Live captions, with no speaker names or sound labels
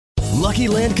Lucky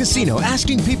Land Casino,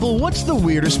 asking people, what's the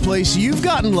weirdest place you've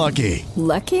gotten lucky?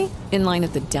 Lucky? In line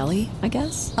at the deli, I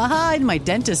guess? Aha, in my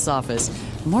dentist's office.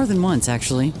 More than once,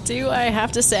 actually. Do I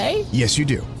have to say? Yes, you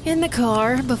do. In the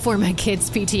car before my kids'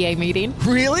 PTA meeting.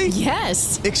 Really?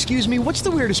 Yes. Excuse me, what's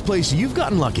the weirdest place you've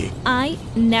gotten lucky? I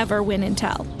never win and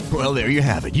tell. Well, there you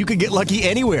have it. You can get lucky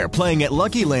anywhere, playing at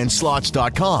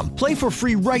LuckyLandSlots.com. Play for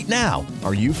free right now.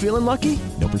 Are you feeling lucky?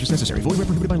 No purchase necessary. Void where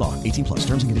prohibited by law. 18 plus.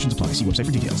 Terms and conditions apply. See website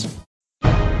for details.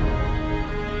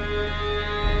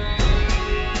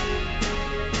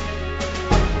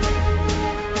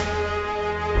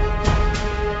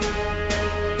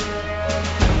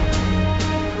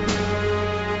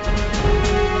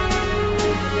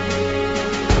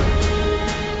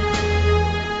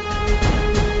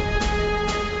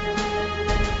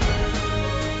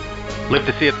 Live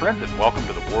to see it, friends, and welcome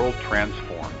to The World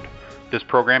Transformed. This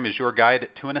program is your guide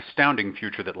to an astounding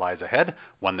future that lies ahead,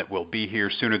 one that will be here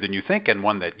sooner than you think, and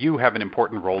one that you have an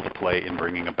important role to play in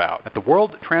bringing about. At The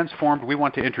World Transformed, we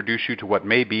want to introduce you to what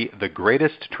may be the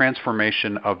greatest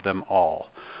transformation of them all,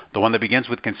 the one that begins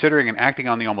with considering and acting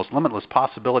on the almost limitless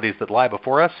possibilities that lie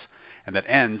before us, and that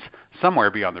ends somewhere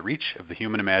beyond the reach of the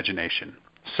human imagination.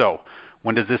 So,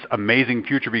 when does this amazing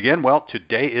future begin? Well,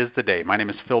 today is the day. My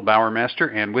name is Phil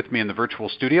Bowermaster, and with me in the virtual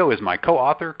studio is my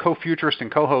co-author, co-futurist,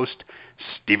 and co-host,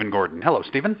 Stephen Gordon. Hello,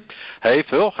 Stephen. Hey,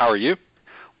 Phil. How are you?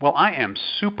 Well, I am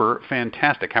super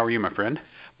fantastic. How are you, my friend?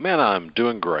 Man, I'm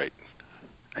doing great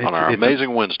on our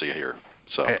amazing Wednesday here.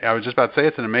 So I was just about to say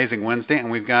it's an amazing Wednesday, and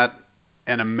we've got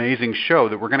an amazing show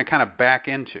that we're going to kind of back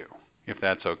into, if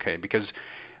that's okay. Because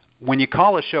when you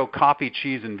call a show Coffee,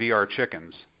 Cheese, and VR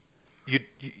Chickens,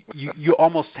 you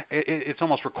almost it's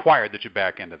almost required that you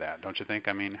back into that, don't you think?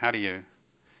 I mean, how do you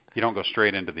don't go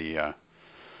straight into the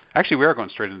actually we are going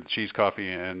straight into the cheese,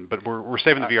 coffee, but we're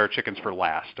saving the VR chickens for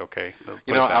last, okay? So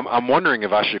I'm wondering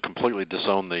if I should completely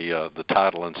disown the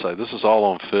title and say this is all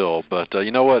on Phil, but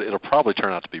you know what? It'll probably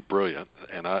turn out to be brilliant,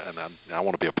 and I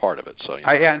want to be a part of it. So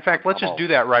yeah, in fact, let's just do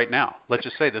that right now. Let's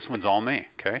just say this one's all me,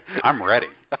 okay? I'm ready.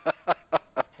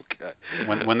 Okay.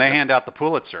 When they hand out the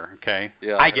Pulitzer, okay,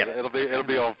 yeah, I get it. It'll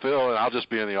be on Phil, and I'll just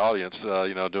be in the audience,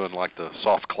 doing like the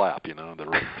soft clap,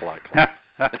 the polite clap.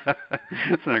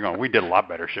 So they're going, we did a lot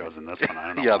better shows than this one. I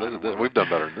don't know. Yeah, we've done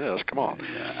better than this. Come on.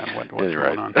 Yeah, what's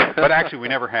going on? But actually, we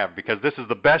never have, because this is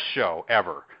the best show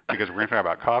ever, because we're going to talk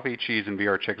about coffee, cheese, and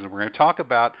VR chickens. And we're going to talk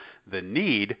about the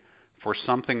need for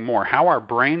something more, how our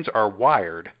brains are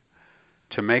wired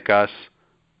to make us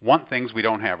want things we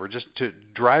don't have, or just to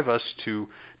drive us to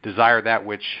desire that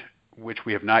which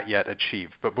we have not yet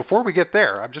achieved. But before we get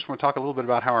there, I just want to talk a little bit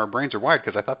about how our brains are wired,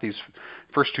 because I thought these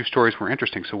first two stories were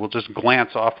interesting, so we'll just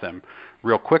glance off them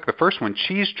real quick. The first one,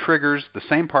 cheese triggers the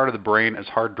same part of the brain as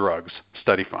hard drugs,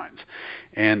 study finds.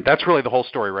 And that's really the whole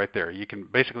story right there. You can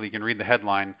read the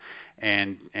headline,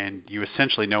 and you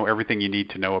essentially know everything you need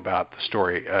to know about the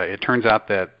story. It turns out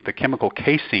that the chemical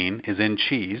casein is in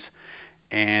cheese,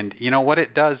 and what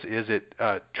it does is it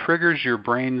triggers your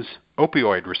brain's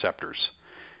opioid receptors,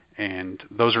 and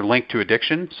those are linked to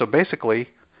addiction. So basically,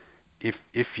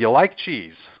 if you like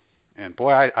cheese, and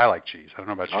boy, I like cheese. I don't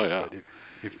know about you,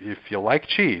 but if you like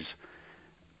cheese,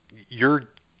 your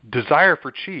desire for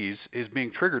cheese is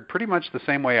being triggered pretty much the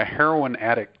same way a heroin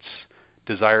addict's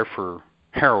desire for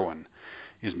heroin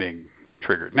is being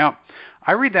triggered. Now,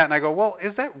 I read that and I go, well,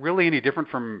 is that really any different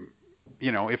from,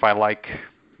 if I like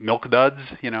Milk Duds,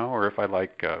 or if I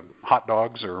like hot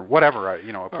dogs or whatever,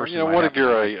 a person. What if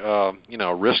you're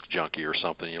a risk junkie or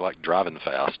something? You like driving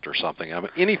fast or something. I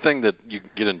mean, anything that you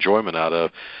get enjoyment out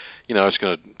of, it's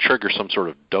going to trigger some sort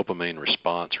of dopamine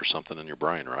response or something in your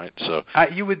brain, right? So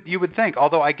you would think.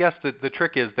 Although I guess the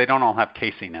trick is they don't all have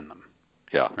casein in them.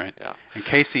 Yeah. Right. Yeah. And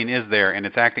casein is there, and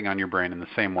it's acting on your brain in the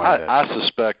same way. I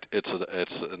suspect it's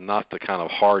not the kind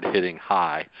of hard-hitting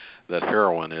high that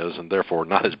heroin is, and therefore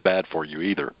not as bad for you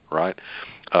either, right?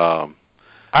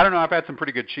 I don't know. I've had some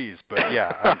pretty good cheese, but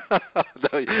yeah.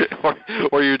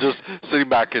 Or you're just sitting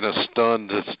back in a stunned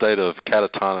state of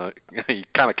catatonic,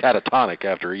 kind of catatonic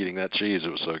after eating that cheese. It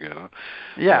was so good, huh?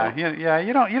 Yeah.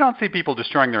 You don't see people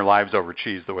destroying their lives over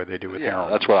cheese the way they do with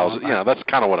heroin. That's what I was. That's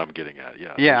kind of what I'm getting at.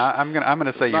 Yeah. Yeah, I'm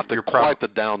gonna say you're quite the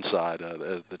downside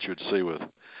that you'd see with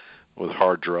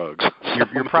hard drugs.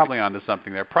 You're probably onto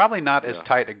something there. Probably not as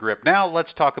tight a grip. Now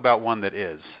let's talk about one that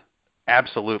is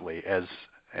absolutely as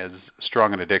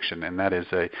strong an addiction, and that is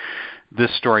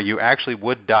this story. You actually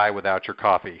would die without your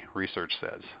coffee, research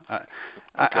says. Okay.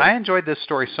 I enjoyed this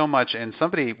story so much, and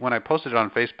somebody, when I posted it on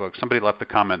Facebook, somebody left a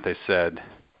comment. They said,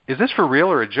 is this for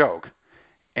real or a joke?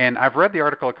 And I've read the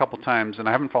article a couple times, and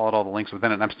I haven't followed all the links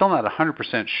within it, and I'm still not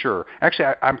 100% sure.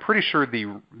 Actually, I'm pretty sure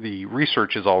the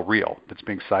research is all real that's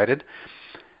being cited,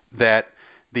 that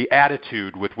the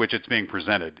attitude with which it's being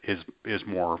presented is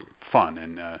more fun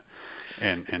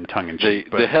and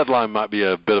tongue-in-cheek. The headline might be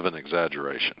a bit of an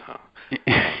exaggeration, huh?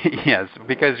 Yes,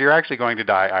 because you're actually going to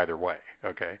die either way.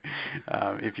 Okay,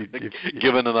 if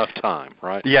given enough time,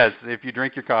 right? Yes, if you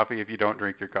drink your coffee, if you don't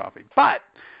drink your coffee. But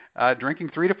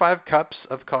drinking 3 to 5 cups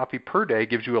of coffee per day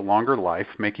gives you a longer life,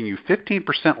 making you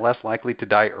 15% less likely to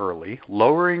die early,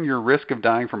 lowering your risk of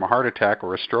dying from a heart attack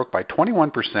or a stroke by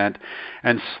 21%,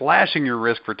 and slashing your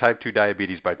risk for type 2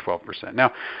 diabetes by 12%.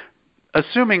 Now,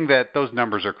 assuming that those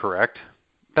numbers are correct,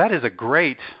 that is a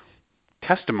great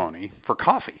testimony for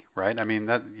coffee, right? I mean,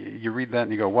 that you read that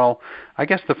and you go, well, I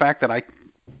guess the fact that I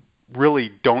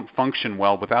really don't function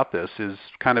well without this is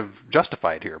kind of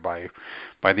justified here by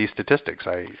these statistics.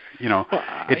 And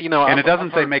it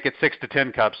doesn't say make it 6 to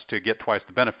 10 cups to get twice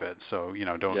the benefit. So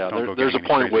don't go. There's a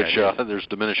point at which there's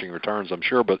diminishing returns, I'm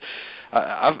sure. But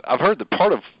I've heard that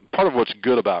part of what's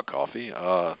good about coffee,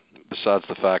 besides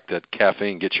the fact that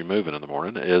caffeine gets you moving in the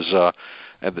morning, is a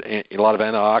lot of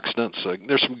antioxidants.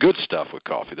 There's some good stuff with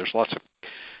coffee. There's lots of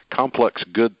complex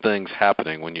good things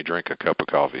happening when you drink a cup of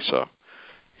coffee. So,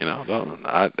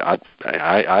 I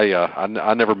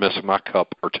never miss my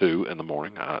cup or two in the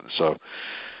morning. So,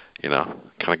 kind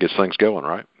of gets things going,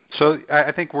 right? So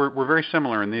I think we're very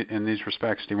similar in these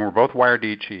respects, Stephen. We're both wired to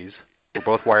eat cheese. We're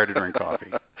both wired to drink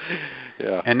coffee.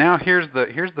 Yeah. And now here's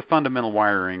the fundamental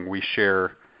wiring we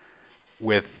share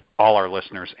with all our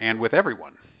listeners and with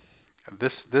everyone.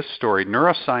 This story,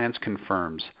 neuroscience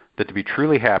confirms that to be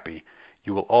truly happy,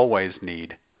 you will always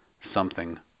need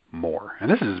something more. And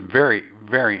this is very,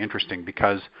 very interesting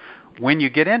because when you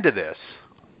get into this,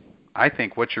 I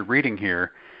think what you're reading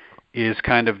here is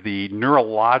kind of the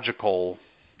neurological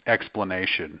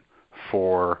explanation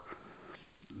for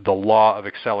the law of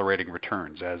accelerating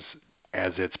returns as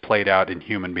it's played out in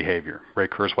human behavior. Ray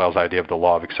Kurzweil's idea of the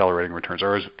law of accelerating returns,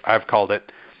 or as I've called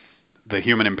it, the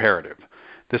human imperative.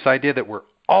 This idea that we're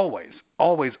always,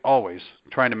 always, always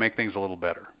trying to make things a little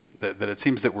better. That it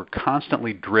seems that we're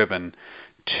constantly driven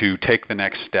to take the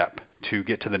next step, to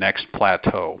get to the next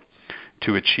plateau,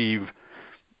 to achieve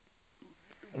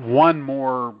one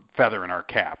more feather in our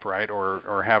cap, right?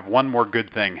 Or have one more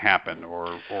good thing happen,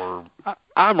 or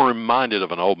I'm reminded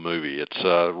of an old movie. It's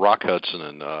Rock Hudson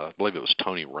and I believe it was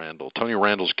Tony Randall. Tony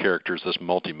Randall's character is this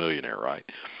multimillionaire, right?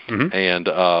 Mm-hmm.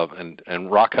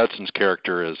 And Rock Hudson's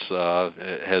character is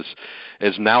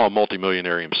now a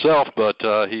multimillionaire himself, but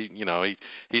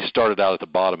he started out at the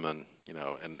bottom and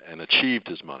achieved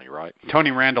his money, right?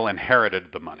 Tony Randall inherited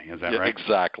the money, is that right?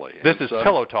 Exactly. This is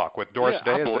Pillow Talk with Doris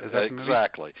Day, is that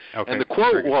exactly. Okay. And the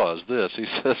quote was this. He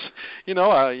says,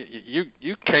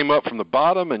 you came up from the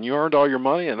bottom and you earned all your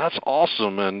money, and that's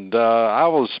awesome. And I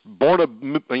was born a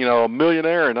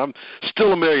millionaire, and I'm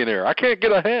still a millionaire. I can't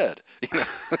get ahead.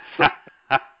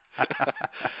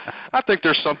 I think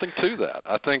there's something to that.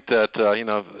 I think that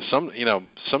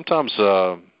sometimes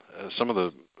some of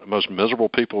the most miserable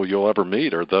people you'll ever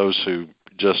meet are those who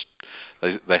just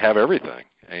they have everything,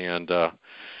 and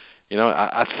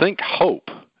I think hope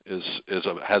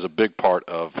has a big part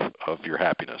of your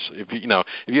happiness. If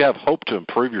you have hope to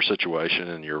improve your situation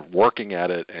and you're working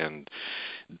at it, and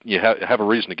you have a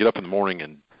reason to get up in the morning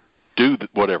and do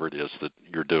whatever it is that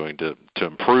you're doing to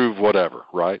improve whatever,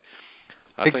 right?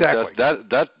 I exactly. think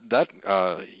that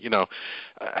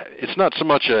it's not so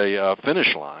much a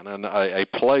finish line and a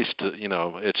place to,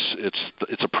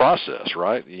 it's a process,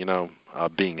 right?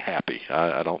 Being happy.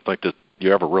 I don't think that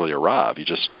you ever really arrive. You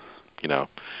just,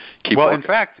 keep working.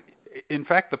 In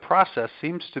fact, the process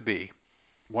seems to be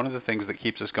one of the things that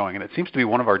keeps us going, and it seems to be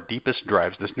one of our deepest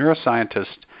drives. This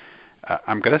neuroscientist,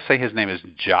 I'm going to say his name is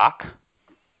Jaak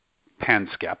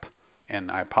Panskepp, and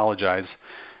I apologize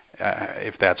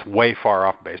if that's way far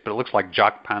off base, but it looks like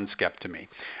Jaak Panskepp to me.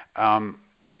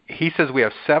 He says we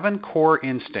have 7 core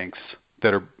instincts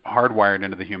that are hardwired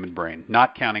into the human brain,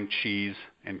 not counting cheese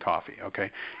and coffee,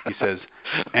 okay? He says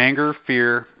anger,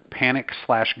 fear,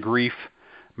 panic/grief,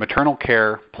 maternal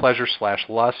care,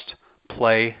 pleasure/lust,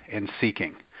 play, and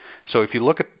seeking. So if you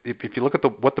look at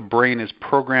what the brain is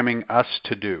programming us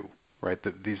to do, right?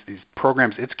 These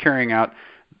programs it's carrying out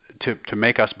to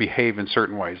make us behave in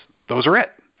certain ways. Those are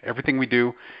it. Everything we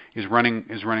do is running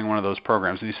one of those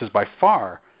programs. And he says by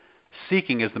far,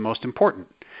 seeking is the most important.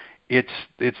 It's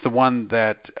the one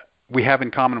that we have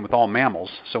in common with all mammals.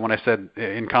 So when I said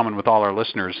in common with all our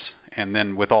listeners and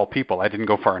then with all people, I didn't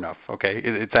go far enough. Okay,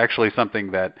 it's actually something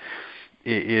that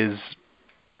is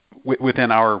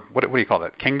within our what do you call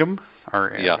that, kingdom? Or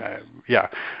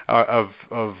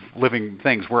of living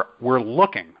things. We're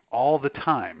looking all the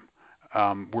time.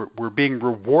 We're being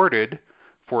rewarded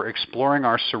for exploring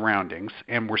our surroundings,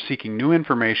 and we're seeking new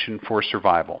information for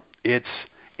survival. It's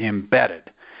embedded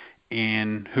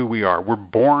in who we are. We're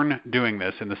born doing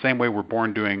this in the same way we're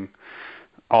born doing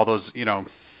all those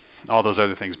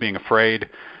other things: being afraid,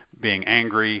 being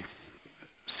angry,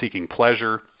 seeking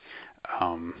pleasure,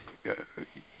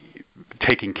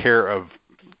 taking care of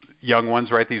young ones,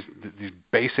 right? These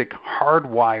basic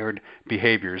hardwired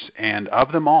behaviors, and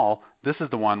of them all, this is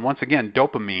the one. Once again,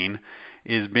 dopamine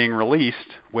is being released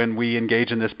when we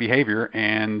engage in this behavior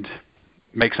and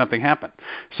make something happen.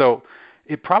 So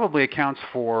it probably accounts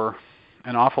for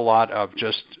an awful lot of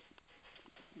just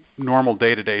normal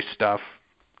day-to-day stuff,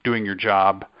 doing your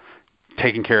job,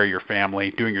 taking care of your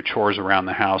family, doing your chores around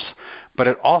the house, but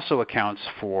it also accounts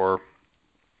for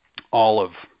all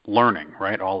of learning,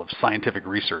 right? All of scientific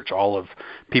research, all of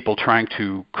people trying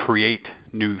to create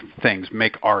new things,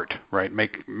 make art, right?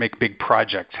 Make big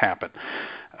projects happen.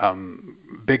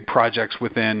 Big projects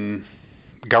within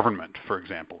government, for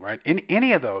example, right?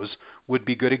 Any of those would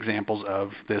be good examples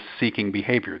of this seeking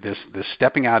behavior, this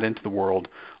stepping out into the world,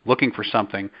 looking for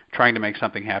something, trying to make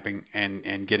something happen,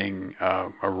 and getting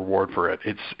a reward for it.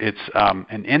 It's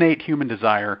an innate human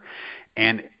desire,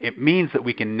 and it means that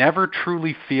we can never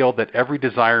truly feel that every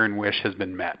desire and wish has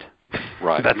been met.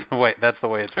 Right. That's the way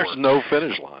it's. There's no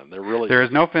finish line. There is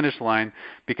no finish line,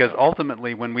 because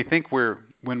ultimately, when we think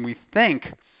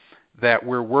that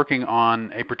we're working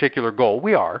on a particular goal,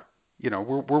 we are.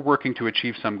 We're working to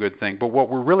achieve some good thing, but what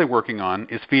we're really working on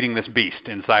is feeding this beast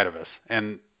inside of us,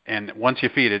 and once you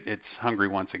feed it, it's hungry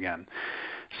once again.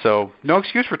 So no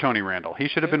excuse for Tony Randall. He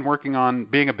should have been working on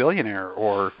being a billionaire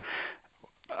or.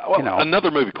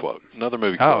 Another movie quote.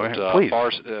 Please.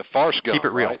 Forrest Gump. Keep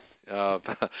it real. Right?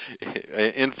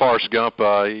 In Forrest Gump,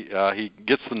 he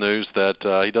gets the news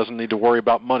that he doesn't need to worry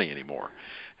about money anymore,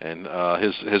 and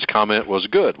his comment was,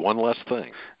 "Good, one less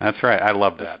thing." That's right. I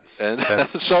love that. And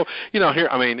so here,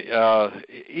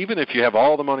 even if you have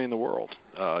all the money in the world,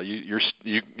 you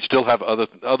still have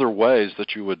other ways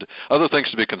that other things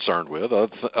to be concerned with,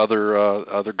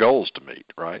 other goals to meet,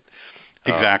 right?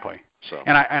 Exactly. So.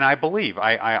 And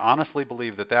I honestly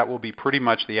believe that will be pretty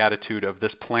much the attitude of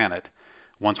this planet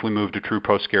once we move to true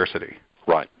post-scarcity.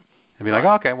 Right. And be like,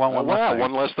 okay, well,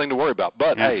 one less thing to worry about.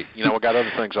 But hey, I got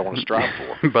other things I want to strive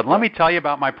for. But let me tell you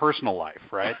about my personal life,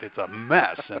 right? It's a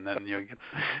mess, and then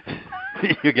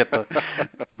you get the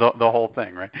whole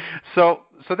thing, right? So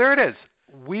there it is.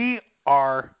 We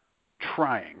are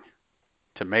trying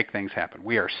to make things happen.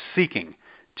 We are seeking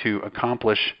to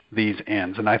accomplish these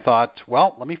ends. And I thought,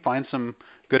 well, let me find some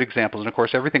good examples. And, of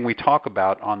course, everything we talk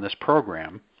about on this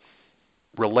program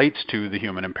relates to the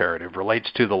human imperative, relates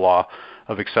to the law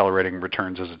of accelerating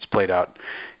returns as it's played out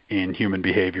in human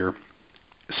behavior.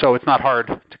 So it's not hard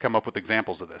to come up with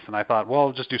examples of this. And I thought, well,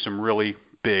 I'll just do some really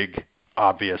big,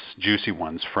 obvious, juicy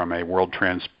ones from a world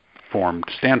transformed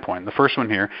standpoint. The first one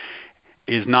here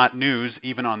is not news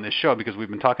even on this show, because we've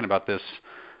been talking about this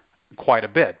quite a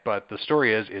bit, but the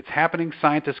story is it's happening.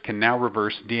 Scientists can now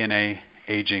reverse DNA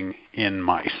aging in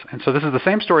mice. And so this is the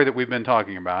same story that we've been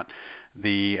talking about,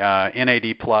 the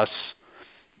NAD+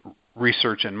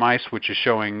 research in mice, which is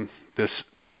showing this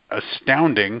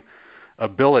astounding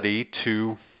ability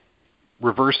to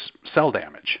reverse cell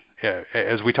damage.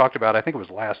 As we talked about, I think it was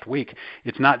last week,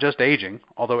 it's not just aging,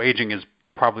 although aging is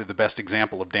probably the best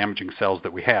example of damaging cells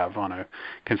that we have on a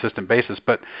consistent basis,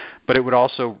 but it would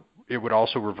also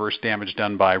reverse damage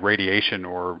done by radiation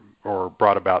or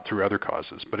brought about through other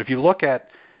causes. But if you look at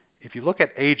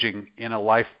aging in a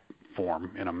life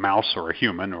form, in a mouse or a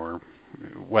human or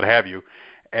what have you,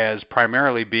 as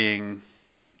primarily being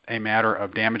a matter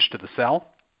of damage to the cell,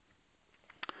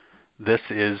 this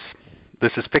is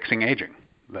fixing aging.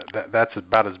 That's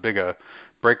about as big a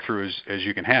breakthrough as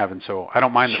you can have, and so I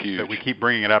don't mind that we keep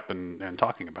bringing it up and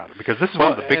talking about it, because this is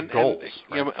one of the big goals.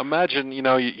 Right? Imagine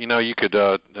you could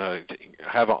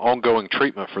have an ongoing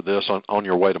treatment for this on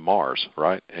your way to Mars,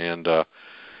 right? And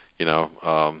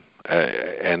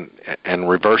and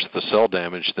reverse the cell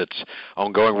damage that's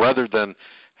ongoing, rather than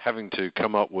having to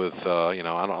come up with I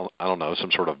don't know,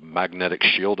 some sort of magnetic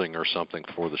shielding or something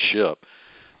for the ship.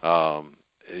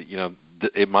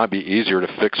 It might be easier to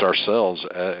fix our cells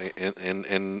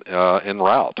en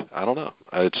route. I don't know.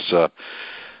 It's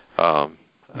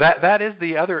that is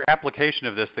the other application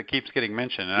of this that keeps getting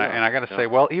mentioned. And I got to say,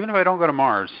 well, even if I don't go to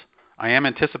Mars, I am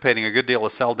anticipating a good deal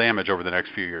of cell damage over the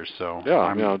next few years. So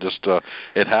yeah,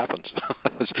 it happens.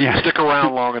 Stick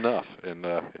around long enough, and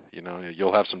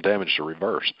you'll have some damage to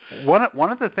reverse.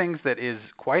 One of the things that is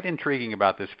quite intriguing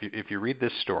about this, if you read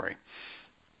this story,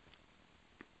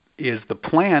 is the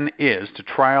plan is to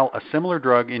trial a similar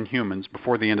drug in humans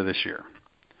before the end of this year.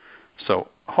 So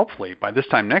hopefully by this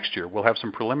time next year, we'll have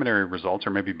some preliminary results,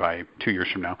 or maybe by 2 years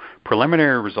from now,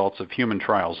 preliminary results of human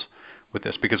trials with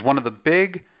this. Because one of the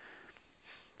big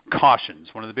cautions,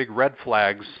 one of the big red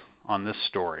flags on this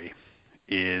story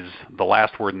is the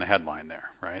last word in the headline there,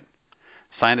 right?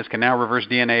 Scientists can now reverse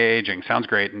DNA aging. Sounds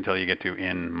great until you get to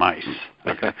in mice.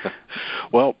 Okay.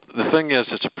 Well, the thing is,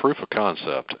 it's a proof of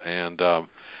concept, and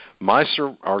mice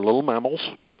are little mammals.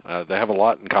 They have a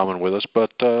lot in common with us,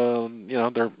 but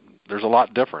there's a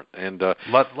lot different. And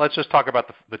let's just talk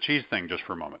about the cheese thing just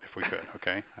for a moment, if we could.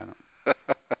 Okay.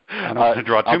 I don't want to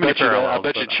draw too many parallels. I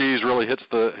bet you cheese really hits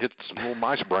little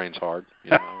mice brains hard.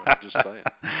 I'm just saying.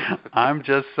 I'm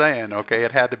just saying. Okay,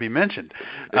 it had to be mentioned.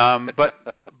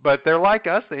 But they're like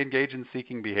us. They engage in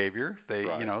seeking behavior. They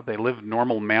they live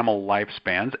normal mammal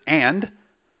lifespans, and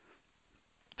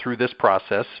through this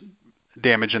process,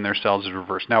 damage in their cells is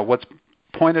reversed. Now, what's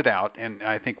pointed out, and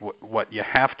I think what you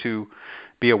have to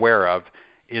be aware of,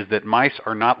 is that mice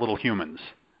are not little humans.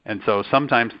 And so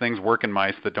sometimes things work in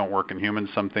mice that don't work in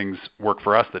humans. Some things work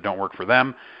for us that don't work for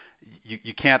them.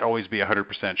 You can't always be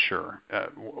 100% sure.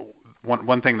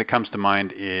 One thing that comes to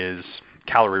mind is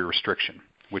calorie restriction,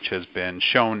 which has been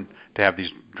shown to have these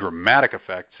dramatic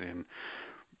effects in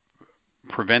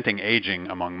preventing aging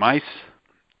among mice.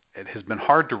 It has been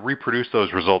hard to reproduce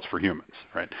those results for humans,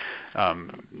 right?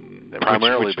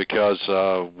 Primarily because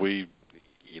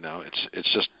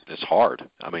it's hard.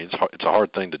 I mean, it's a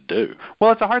hard thing to do.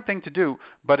 Well, it's a hard thing to do,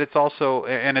 but it's also,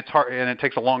 and it's hard, and it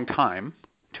takes a long time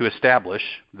to establish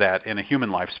that in a human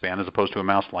lifespan as opposed to a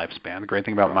mouse lifespan. The great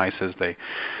thing about mice is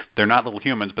they're not little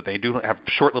humans, but they do have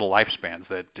short little lifespans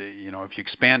that, if you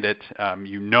expand it,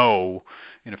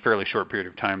 in a fairly short period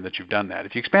of time that you've done that.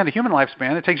 If you expand a human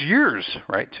lifespan, it takes years,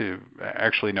 right, to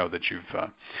actually know that you've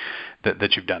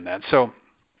that you've done that.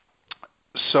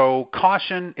 So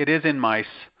caution, it is in mice,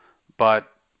 but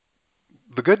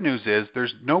the good news is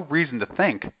there's no reason to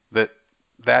think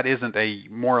that isn't a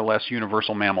more or less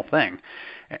universal mammal thing,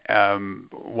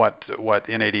 what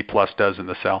NAD+ does in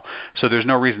the cell. So there's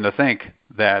no reason to think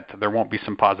that there won't be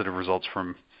some positive results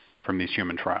from these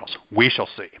human trials. We shall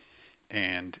see.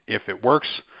 And if it works,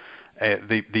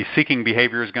 the seeking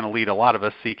behavior is going to lead a lot of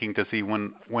us seeking to see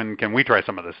when can we try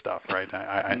some of this stuff, right?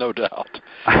 No doubt.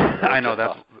 I know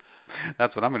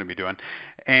that's what I'm going to be doing.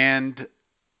 And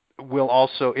we'll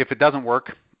also, if it doesn't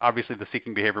work, obviously the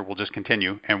seeking behavior will just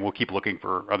continue, and we'll keep looking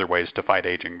for other ways to fight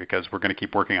aging, because we're going to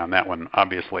keep working on that one,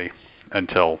 obviously,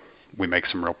 until we make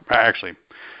some real... Actually,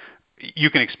 you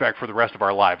can expect for the rest of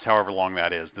our lives, however long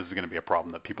that is, this is going to be a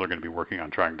problem that people are going to be working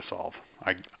on trying to solve.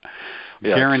 I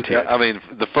guarantee it. I mean,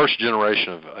 the first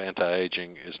generation of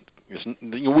anti-aging is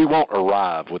we won't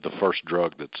arrive with the first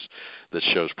drug that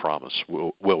shows promise,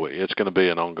 will we? It's going to be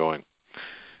an ongoing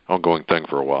thing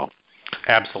for a while.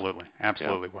 Absolutely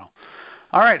will.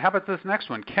 All right, how about this next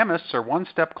one? Chemists are one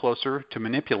step closer to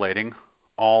manipulating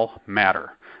all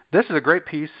matter. This is a great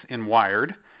piece in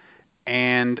Wired,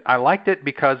 and I liked it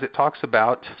because it talks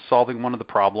about solving one of the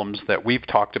problems that we've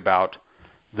talked about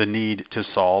the need to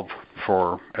solve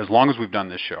for as long as we've done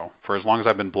this show, for as long as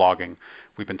I've been blogging,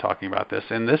 we've been talking about this.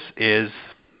 And this is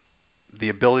the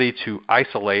ability to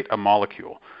isolate a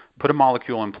molecule, put a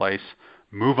molecule in place,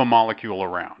 move a molecule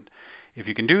around. If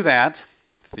you can do that,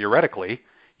 theoretically,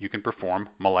 you can perform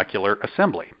molecular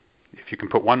assembly. If you can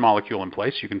put one molecule in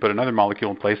place, you can put another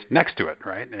molecule in place next to it,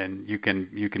 right? And you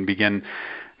can begin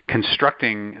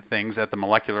constructing things at the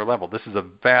molecular level. This is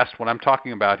what I'm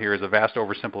talking about here is a vast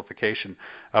oversimplification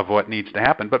of what needs to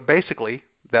happen. But basically,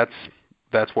 that's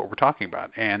what we're talking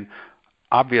about. And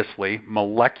obviously,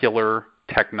 molecular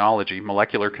technology,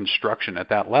 molecular construction at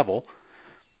that level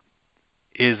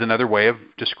is another way of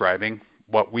describing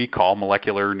what we call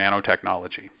molecular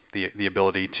nanotechnology, the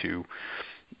ability to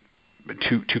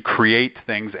create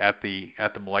things at the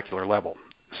molecular level.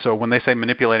 So when they say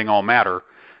manipulating all matter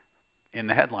in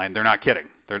the headline, they're not kidding.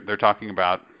 They're talking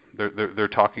about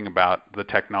the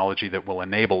technology that will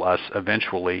enable us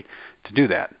eventually to do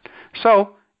that.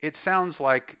 So it sounds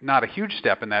like not a huge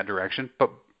step in that direction,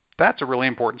 but that's a really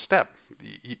important step.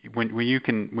 When you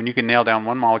can nail down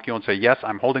one molecule and say, yes,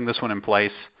 I'm holding this one in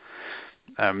place.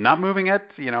 I'm not moving it,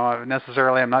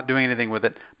 necessarily. I'm not doing anything with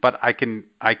it, but I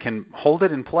can hold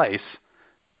it in place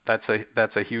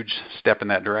that's a huge step in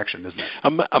that direction, isn't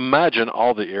it? Imagine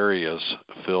all the areas,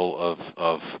 Phil,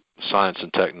 of science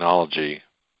and technology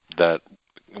that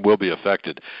will be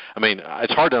affected. I mean,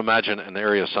 it's hard to imagine an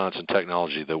area of science and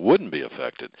technology that wouldn't be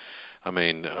affected. I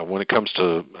mean, when it comes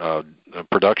to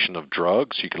production of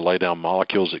drugs, you can lay down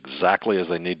molecules exactly as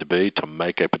they need to be to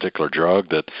make a particular drug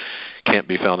that can't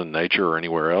be found in nature or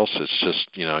anywhere else. It's just,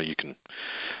 you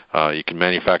can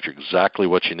manufacture exactly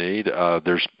what you need.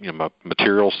 There's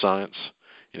material science.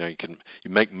 You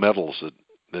make metals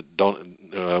that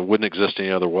don't wouldn't exist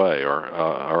any other way,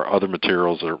 or other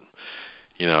materials that are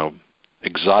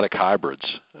exotic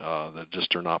hybrids that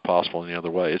just are not possible any other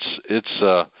way.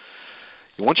 It's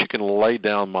once you can lay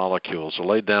down molecules or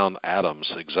lay down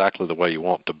atoms exactly the way you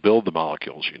want to build the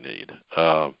molecules you need,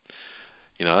 that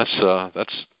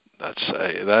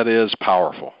is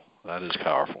powerful. That is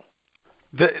powerful.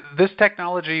 This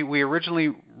technology, we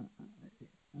originally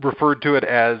referred to it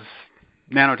as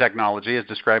nanotechnology, as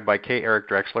described by K. Eric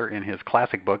Drexler in his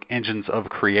classic book, Engines of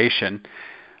Creation.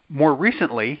 More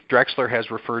recently, Drexler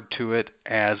has referred to it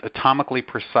as atomically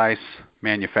precise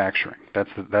manufacturing. That's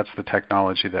the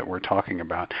technology that we're talking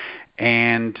about.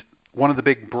 And one of the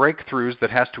big breakthroughs that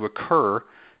has to occur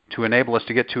to enable us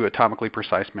to get to atomically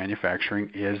precise manufacturing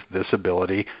is this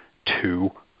ability to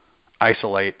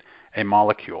isolate a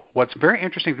molecule. What's very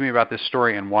interesting to me about this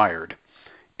story in Wired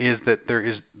is that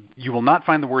you will not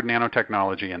find the word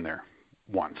nanotechnology in there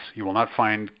once. You will not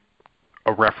find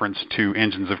a reference to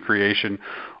Engines of Creation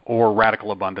or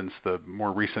Radical Abundance, the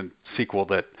more recent sequel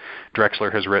that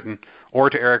Drexler has written, or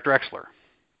to Eric Drexler.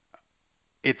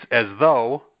 It's as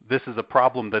though this is a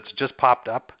problem that's just popped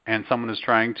up and someone is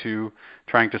trying to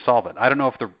solve it. I don't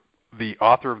know if the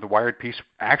author of the Wired piece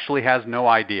actually has no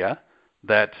idea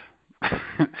that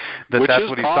that's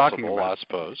what he's talking about. I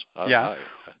suppose.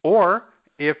 Or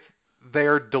if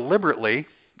they're deliberately,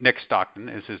 Nick Stockton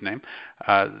is his name,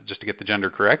 just to get the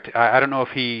gender correct. I don't know if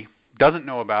he doesn't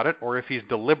know about it or if he's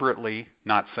deliberately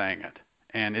not saying it.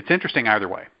 And it's interesting either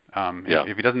way.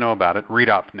 If he doesn't know about it, read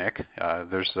up, Nick.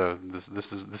 This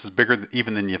is bigger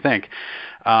even than you think.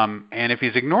 And if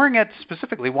he's ignoring it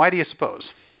specifically, why do you suppose?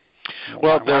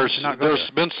 Well,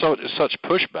 there's been such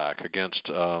pushback against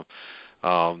the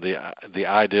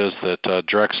ideas that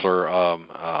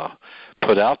Drexler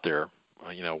put out there,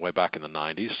 way back in the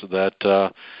 90s, that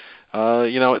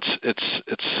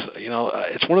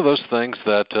it's one of those things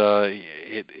that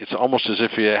it's almost as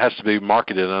if it has to be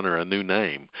marketed under a new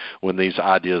name when these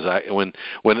ideas when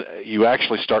you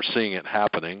actually start seeing it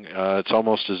happening. It's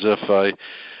almost as if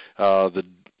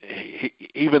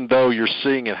even though you're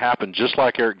seeing it happen just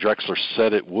like Eric Drexler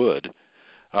said it would,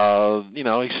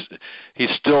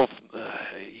 he's still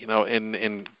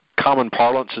in common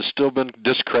parlance has still been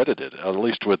discredited, at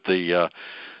least with the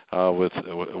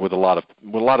with a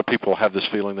lot of people have this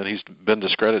feeling that he's been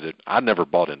discredited. I never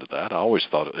bought into that. I always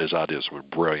thought his ideas were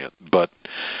brilliant, but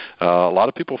a lot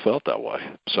of people felt that way.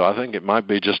 So I think it might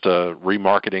be just a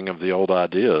remarketing of the old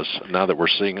ideas now that we're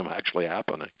seeing them actually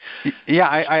happening. Yeah,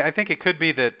 I think it could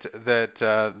be that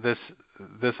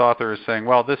this author is saying,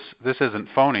 well, this isn't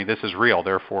phony, this is real,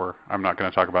 therefore I'm not going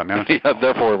to talk about nanotechnology. Yeah,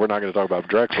 therefore we're not going to talk about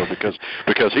Drexler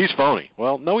because he's phony.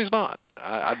 Well, no, he's not.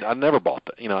 I never bought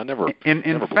that. I never.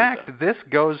 In fact, this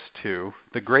goes to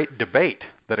the great debate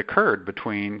that occurred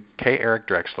between K. Eric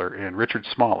Drexler and Richard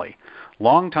Smalley,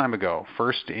 long time ago.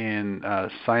 First in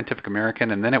Scientific American,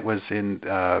 and then it was in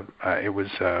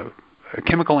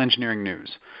Chemical Engineering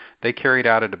News. They carried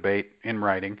out a debate in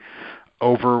writing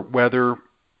over whether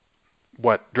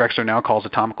what Drexler now calls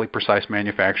atomically precise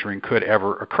manufacturing could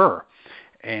ever occur.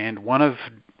 And one of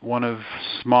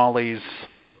Smalley's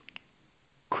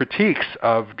critiques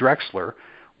of Drexler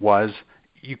was,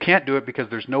 you can't do it because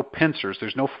there's no pincers,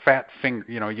 there's no fat finger,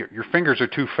 your fingers are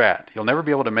too fat. You'll never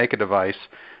be able to make a device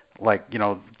like,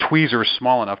 tweezers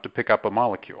small enough to pick up a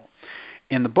molecule.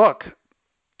 In the book,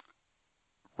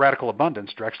 Radical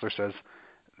Abundance, Drexler says,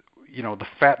 the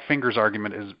fat fingers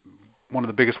argument is one of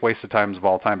the biggest waste of times of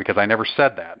all time, because I never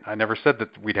said that. I never said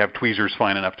that we'd have tweezers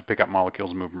fine enough to pick up molecules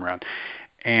and move them around.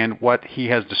 And what he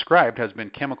has described has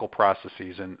been chemical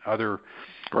processes and other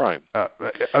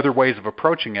ways of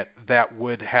approaching it that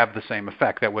would have the same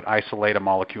effect, that would isolate a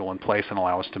molecule in place and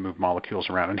allow us to move molecules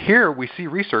around. And here we see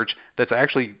research that's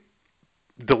actually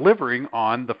delivering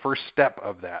on the first step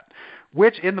of that,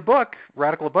 which in the book,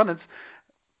 Radical Abundance,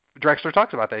 Drexler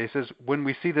talks about that. He says, when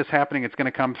we see this happening, it's going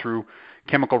to come through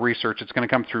chemical research. It's going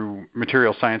to come through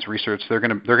material science research. They're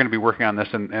going to be working on this,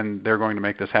 and they're going to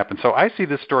make this happen. So I see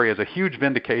this story as a huge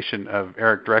vindication of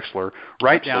Eric Drexler,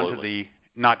 right down to the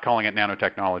not calling it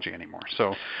nanotechnology anymore.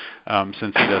 So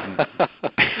since he doesn't,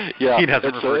 yeah, he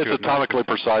doesn't refer to it's it atomically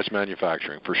precise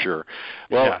manufacturing for sure.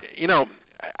 Well,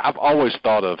 I've always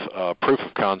thought of proof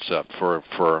of concept for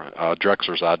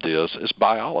Drexler's ideas is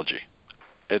biology.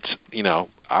 It's,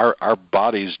 our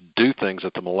bodies do things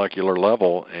at the molecular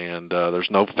level, and there's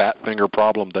no fat finger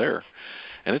problem there.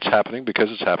 And it's happening because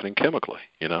it's happening chemically,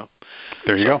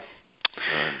 There you go.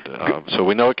 And so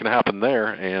we know it can happen there,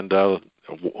 and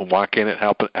why can't it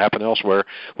happen elsewhere?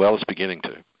 Well, it's beginning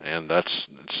to, and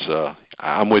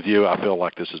I'm with you. I feel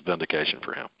like this is vindication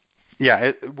for him.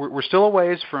 Yeah, we're still a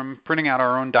ways from printing out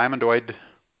our own diamondoid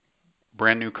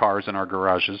brand new cars in our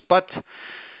garages, but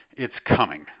it's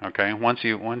coming. Okay, once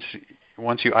you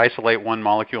isolate one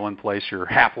molecule in place, you're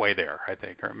halfway there, I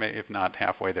think, or if not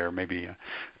halfway there, maybe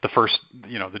the first,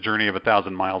 the journey of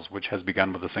 1,000 miles, which has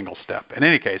begun with a single step. In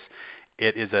any case,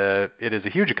 it is a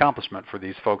huge accomplishment for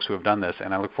these folks who have done this,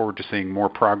 and I look forward to seeing more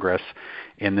progress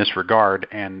in this regard.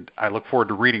 And I look forward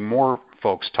to reading more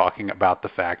folks talking about the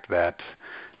fact that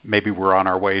maybe we're on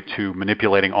our way to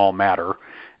manipulating all matter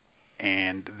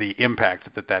and the impact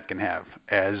that can have.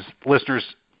 As listeners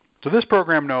to this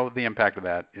program know, the impact of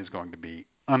that is going to be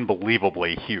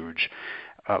unbelievably huge,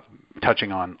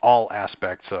 touching on all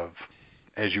aspects of,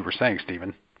 as you were saying,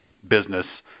 Stephen, business,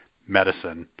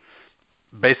 medicine,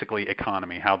 basically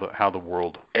economy, how the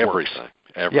world works.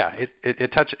 Everything. Yeah,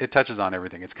 it touches on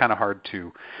everything. It's kind of hard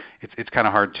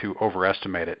to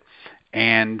overestimate it.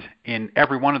 And in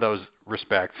every one of those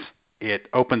respects, it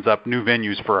opens up new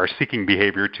venues for our seeking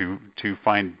behavior to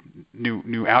find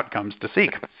new outcomes to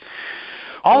seek.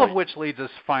 All of which leads us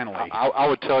finally. I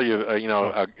would tell you,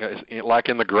 like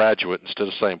in The Graduate, instead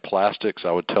of saying plastics,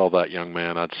 I would tell that young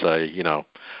man, I'd say,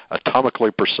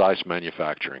 atomically precise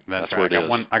manufacturing. That's right. What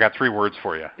it is. I got 3 words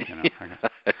for you.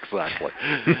 Exactly.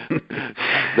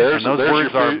 Those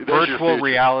words are virtual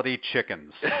reality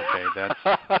chickens. Okay, that's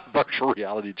virtual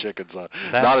reality chickens. Not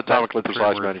atomically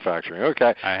precise manufacturing.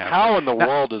 Okay. How in the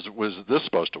world was this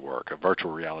supposed to work? A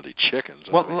virtual reality chickens.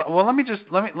 Well,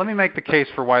 let me make the case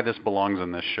for why this belongs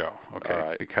in this show. Okay,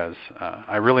 right. Because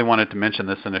I really wanted to mention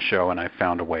this in a show, and I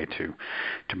found a way to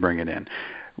bring it in.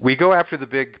 We go after the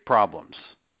big problems: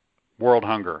 world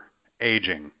hunger,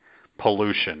 aging,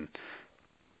 pollution,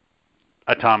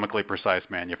 atomically precise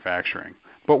manufacturing.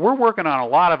 But we're working on a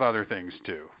lot of other things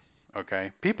too.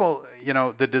 Okay? People,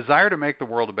 the desire to make the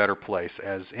world a better place,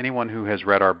 as anyone who has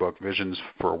read our book, Visions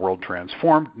for a World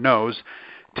Transformed, knows,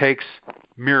 takes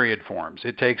myriad forms.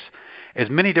 It takes as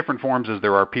many different forms as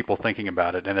there are people thinking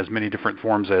about it, and as many different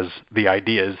forms as the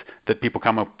ideas that people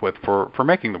come up with for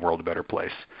making the world a better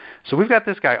place. So we've got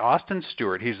this guy, Austin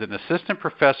Stewart. He's an assistant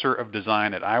professor of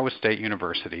design at Iowa State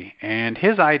University, and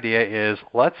his idea is,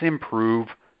 let's improve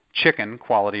chicken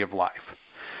quality of life.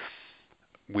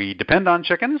 We depend on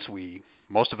chickens.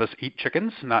 Most of us eat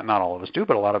chickens. Not all of us do,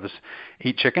 but a lot of us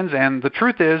eat chickens. And the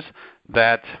truth is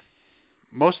that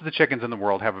most of the chickens in the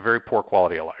world have a very poor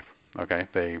quality of life. Okay,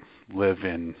 they live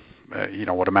in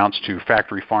what amounts to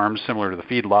factory farms, similar to the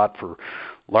feedlot for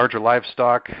larger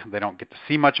livestock. They don't get to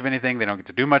see much of anything. They don't get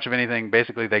to do much of anything.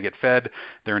 Basically, they get fed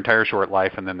their entire short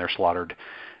life, and then they're slaughtered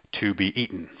to be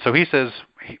eaten. So he says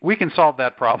we can solve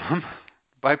that problem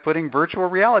by putting virtual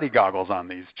reality goggles on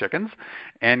these chickens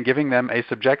and giving them a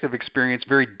subjective experience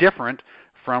very different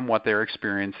from what they're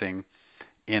experiencing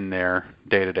in their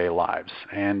day-to-day lives.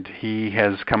 And he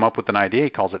has come up with an idea.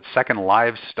 He calls it Second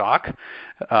Livestock.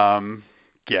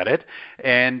 Get it?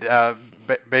 And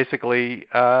basically,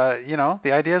 the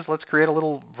idea is let's create a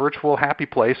little virtual happy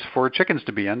place for chickens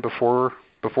to be in before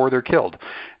they're killed.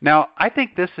 Now, I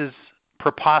think this is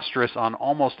preposterous on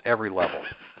almost every level.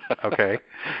 Okay,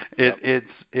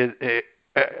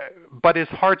 but his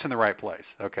heart's in the right place.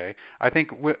 Okay, I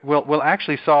think we'll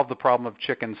actually solve the problem of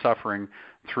chicken suffering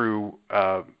through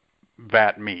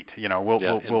vat meat.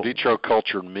 In vitro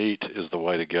cultured meat is the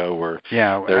way to go. Where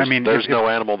there's no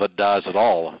animal that dies at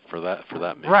all for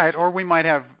that meat. Right, or we might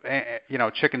have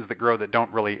chickens that grow that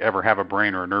don't really ever have a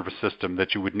brain or a nervous system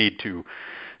that you would need to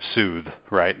soothe.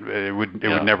 Right, it would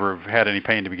never have had any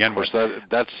pain to begin with. Of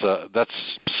course, that's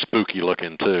spooky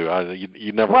looking too.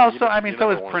 You never. Well, so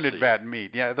is printed vat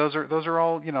meat. Yeah, those are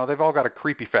all they've all got a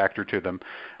creepy factor to them.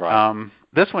 Right.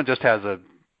 This one just has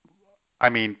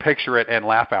picture it and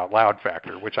laugh out loud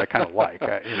factor, which I kind of like.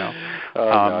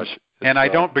 Gosh. And I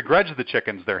don't begrudge the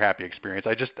chickens their happy experience.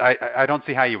 I don't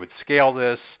see how you would scale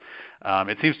this.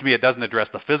 It seems to me it doesn't address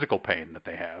the physical pain that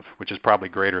they have, which is probably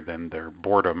greater than their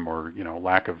boredom or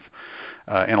lack of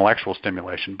intellectual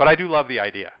stimulation. But I do love the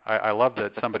idea. I love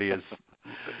that somebody is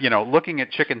looking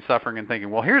at chicken suffering and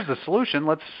thinking, well, here's the solution.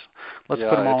 Let's put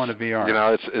them all into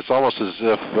VR. It's almost as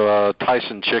if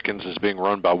Tyson Chickens is being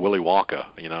run by Willy Wonka.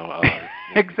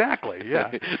 Exactly. Yeah.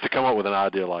 To come up with an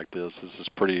idea like this is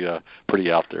pretty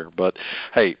out there. But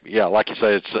hey, yeah, like you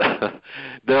say, it's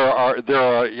there are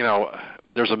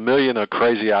there's a million of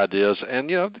crazy ideas,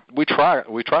 and we try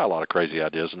a lot of crazy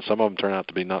ideas, and some of them turn out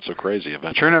to be not so crazy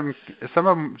eventually. Some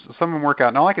of them work out.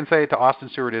 And all I can say to Austin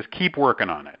Stewart is keep working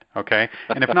on it, okay?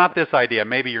 And if not this idea,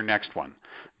 maybe your next one.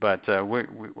 But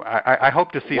I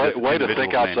hope to see this. Way to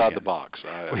think outside the box.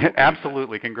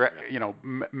 Absolutely,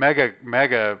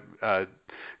 mega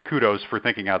kudos for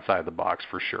thinking outside the box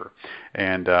for sure.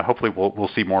 And hopefully we'll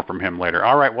see more from him later.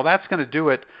 All right, well that's going to do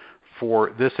it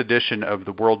for this edition of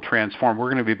The World Transformed.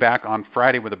 We're going to be back on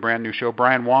Friday with a brand new show.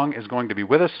 Brian Wong is going to be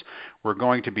with us. We're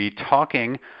going to be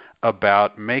talking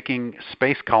about making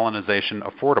space colonization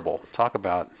affordable. Talk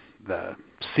about the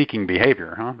seeking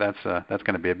behavior, huh? That's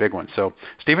going to be a big one. So,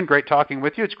 Stephen, great talking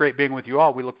with you. It's great being with you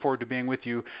all. We look forward to being with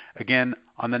you again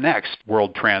on the next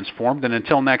World Transformed. And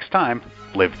until next time,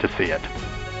 live to see it.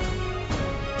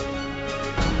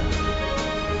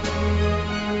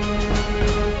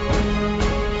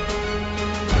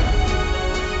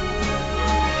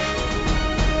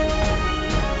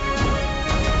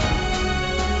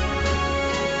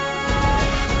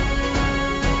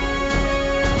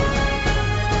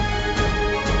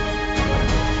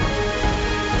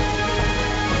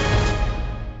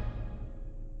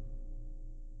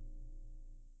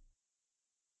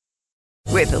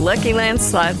 With the Lucky Land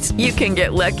Slots, you can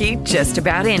get lucky just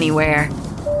about anywhere.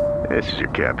 This is your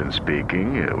captain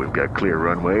speaking. We've got clear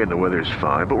runway and the weather's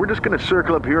fine, but we're just going to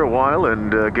circle up here a while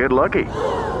and get lucky.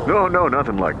 No,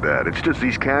 nothing like that. It's just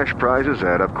these cash prizes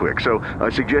add up quick. So I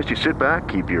suggest you sit back,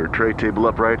 keep your tray table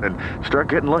upright, and start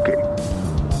getting lucky.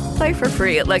 Play for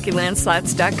free at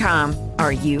LuckyLandSlots.com.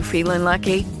 Are you feeling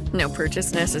lucky? No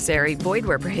purchase necessary. Void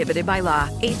where prohibited by law.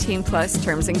 18+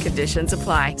 terms and conditions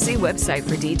apply. See website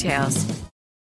for details.